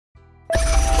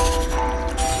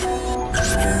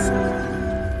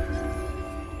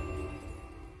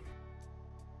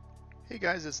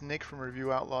guys, it's Nick from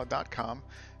ReviewOutlaw.com.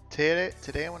 Today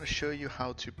I want to show you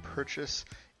how to purchase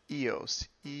EOS.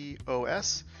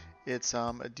 EOS. It's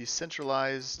a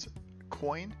decentralized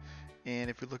coin,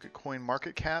 and if we look at coin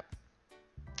market cap,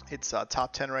 it's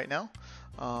top 10 right now.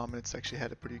 And it's actually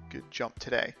had a pretty good jump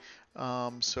today.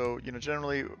 So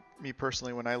generally, me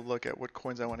personally, when I look at what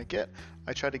coins I want to get,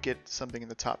 I try to get something in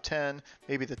the top 10,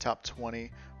 maybe the top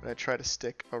 20, but I try to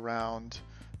stick around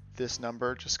this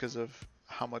number just because of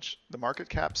how much the market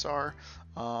caps are,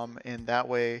 and that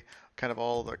way kind of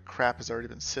all the crap has already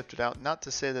been sifted out. Not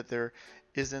to say that there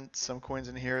isn't some coins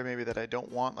in here maybe that I don't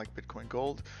want, like Bitcoin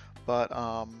Gold, but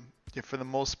for the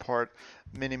most part,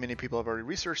 many people have already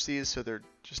researched these, so they're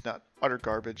just not utter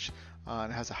garbage,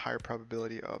 and has a higher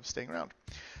probability of staying around.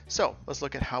 So let's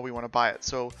look at how we want to buy it.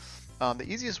 So the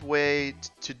easiest way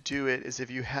to do it is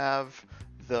if you have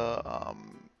the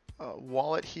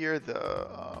wallet here, the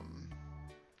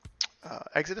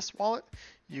Exodus wallet,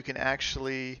 you can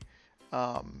actually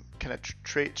kind of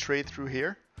trade through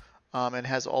here, and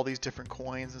has all these different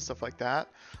coins and stuff like that.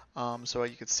 So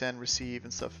you could send, receive,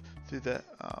 and stuff through the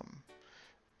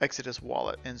Exodus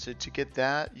wallet. And so to get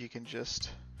that, you can just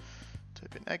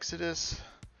type in Exodus,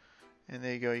 and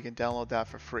there you go. You can download that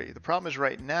for free. The problem is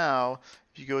right now,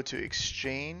 if you go to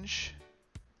exchange,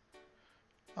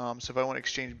 so if I want to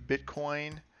exchange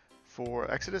Bitcoin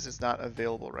for Exodus, it's not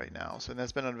available right now. So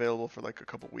that's been unavailable for like a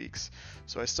couple weeks.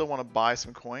 So I still want to buy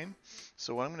some coin.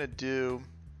 So what I'm going to do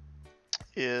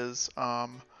is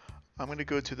I'm going to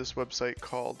go to this website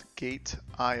called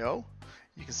Gate.io.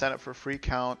 You can sign up for a free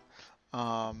account,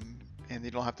 and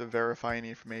you don't have to verify any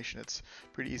information. It's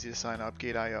pretty easy to sign up,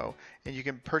 Gate.io, and you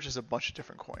can purchase a bunch of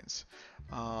different coins.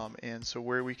 And so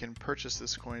where we can purchase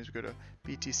this coin is we go to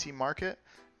BTC Market,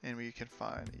 and we can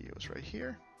find EOS right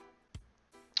here.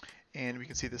 And we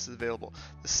can see this is available.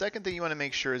 The second thing you want to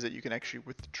make sure is that you can actually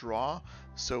withdraw.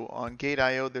 So on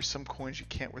Gate.io, there's some coins you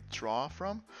can't withdraw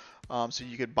from. So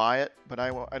you could buy it, but I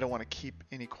don't want to keep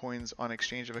any coins on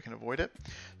exchange if I can avoid it.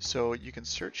 So you can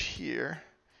search here,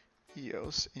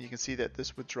 EOS, and you can see that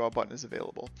this withdraw button is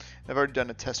available. I've already done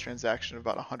a test transaction of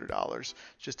about $100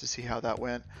 just to see how that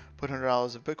went. Put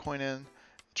 $100 of Bitcoin in,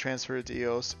 transfer it to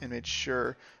EOS, and made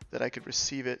sure that I could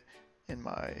receive it in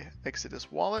my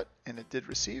Exodus wallet, and it did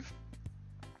receive,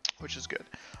 which is good.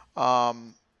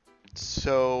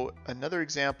 So another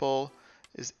example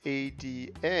is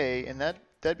ADA, and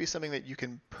that'd be something that you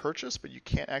can purchase, but you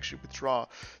can't actually withdraw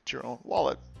to your own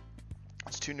wallet.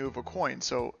 It's too new of a coin,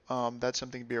 so that's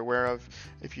something to be aware of.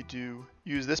 If you do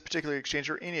use this particular exchange,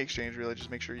 or any exchange really, just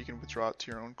make sure you can withdraw it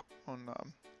to your own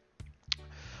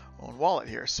wallet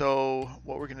here. So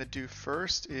what we're going to do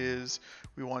first is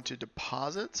we want to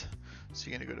deposit. So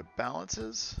you're going to go to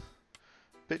balances,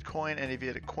 Bitcoin, and if you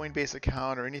had a Coinbase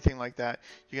account or anything like that,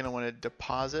 you're going to want to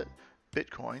deposit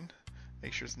Bitcoin.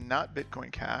 Make sure it's not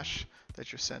Bitcoin Cash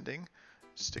that you're sending.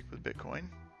 Stick with Bitcoin.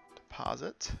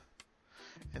 Deposit.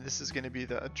 And this is going to be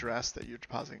the address that you're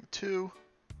depositing to.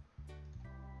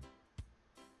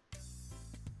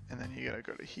 And then you're going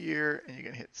to go to here, and you're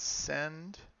going to hit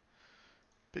send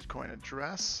Bitcoin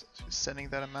address. So you're sending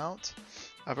that amount.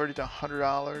 I've already done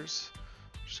 $100.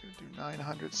 I'm just going to do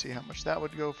 900, see how much that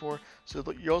would go for. So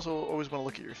you also always want to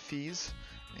look at your fees,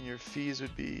 and your fees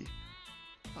would be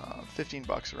 15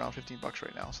 bucks, around 15 bucks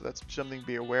right now. So that's something to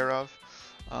be aware of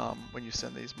when you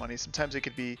send these money. Sometimes it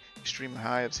could be extremely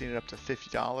high. I've seen it up to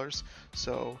 $50.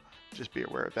 So just be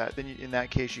aware of that. Then in that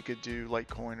case, you could do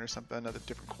Litecoin or something, another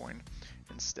different coin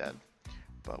instead.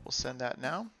 But we'll send that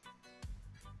now.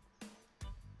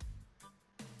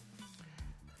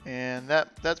 And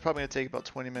that's probably going to take about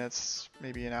 20 minutes,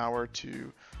 maybe an hour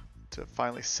to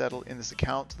finally settle in this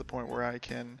account to the point where I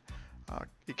can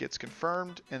it gets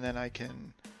confirmed, and then I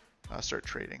can start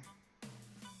trading.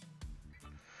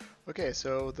 Okay,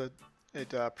 so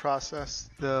it processed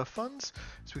the funds.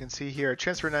 So we can see here, I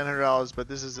transferred $900, but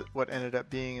this is what ended up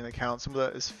being in the account. Some of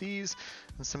that is fees,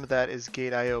 and some of that is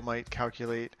Gate.io might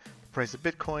calculate the price of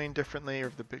Bitcoin differently, or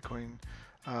if the Bitcoin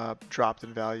dropped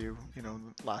in value,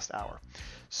 last hour.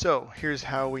 So here's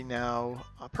how we now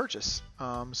purchase.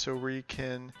 So we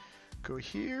can go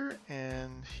here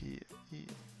and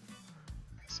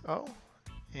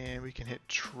and we can hit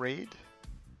trade.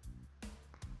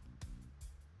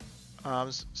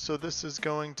 So this is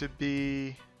going to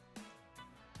be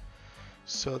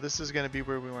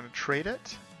where we want to trade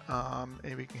it,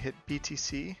 and we can hit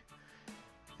BTC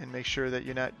and make sure that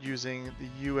you're not using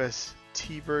the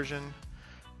UST version.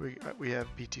 We have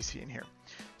BTC in here.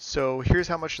 So here's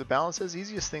how much the balance is.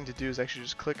 Easiest thing to do is actually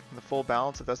just click on the full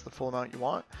balance if that's the full amount you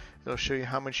want. It'll show you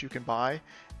how much you can buy,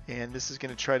 and this is going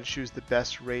to try to choose the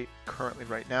best rate currently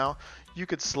right now. You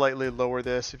could slightly lower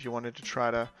this if you wanted to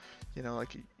try to, you know,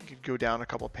 like you could go down a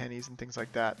couple pennies and things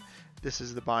like that. This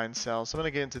is the buy and sell. So I'm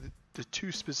going to get into the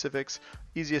two specifics.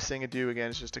 Easiest thing to do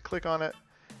again is just to click on it,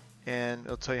 and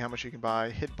it'll tell you how much you can buy.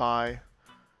 Hit buy,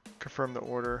 confirm the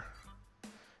order,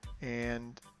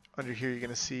 and under here you're going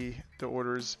to see the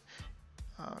orders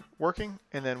working,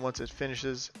 and then once it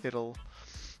finishes it'll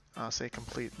say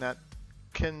complete, and that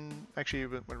can actually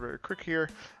went very quick here,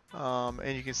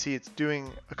 and you can see it's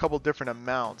doing a couple different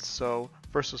amounts. So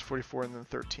first was 44 and then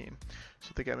 13, so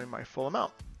I think I'm in my full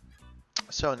amount.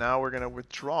 So now we're going to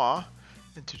withdraw,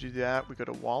 and to do that we go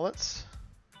to wallets,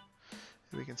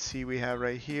 and we can see we have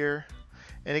right here.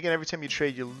 And again, every time you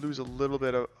trade, you lose a little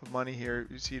bit of money here.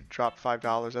 You see it drop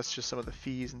 $5. That's just some of the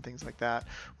fees and things like that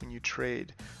when you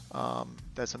trade.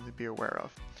 That's something to be aware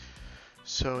of.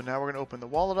 So now we're going to open the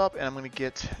wallet up, and I'm going to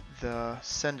get the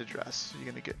send address. So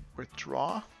you're going to get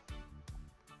withdraw.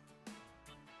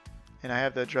 And I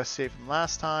have the address saved from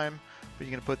last time, but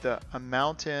you're going to put the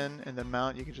amount in, and the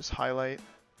amount you can just highlight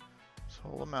this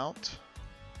whole amount.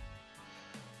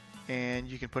 And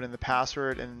you can put in the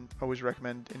password, and always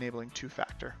recommend enabling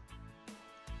two-factor.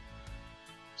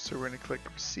 So we're going to click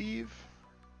receive,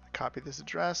 copy this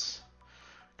address,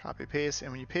 copy paste,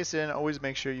 and when you paste it in, always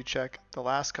make sure you check the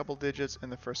last couple digits and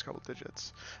the first couple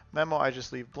digits. Memo, I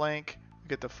just leave blank, you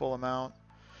get the full amount,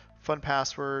 fund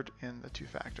password, and the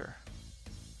two-factor.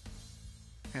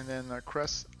 And then the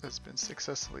request has been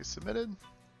successfully submitted.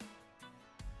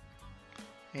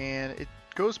 And it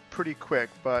goes pretty quick,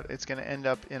 but it's going to end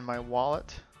up in my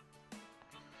wallet.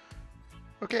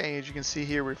 Okay, as you can see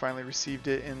here, we finally received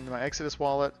it in my Exodus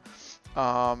wallet,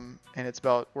 and it's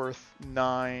about worth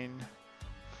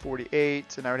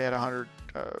 $9.48, and I already had about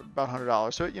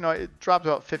 $100. So you know, it dropped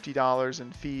about $50 in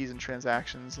fees and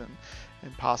transactions, and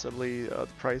possibly the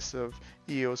price of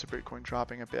EOS or Bitcoin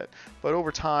dropping a bit. But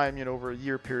over time, you know, over a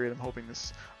year period, I'm hoping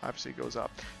this obviously goes up.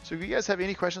 So if you guys have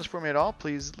any questions for me at all,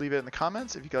 please leave it in the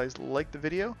comments. If you guys like the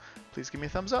video, please give me a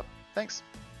thumbs up. Thanks.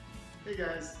 Hey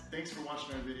guys, thanks for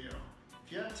watching my video.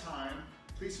 If you have time,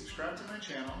 please subscribe to my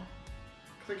channel,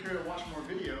 click here to watch more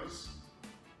videos,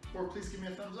 or please give me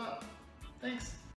a thumbs up. Thanks.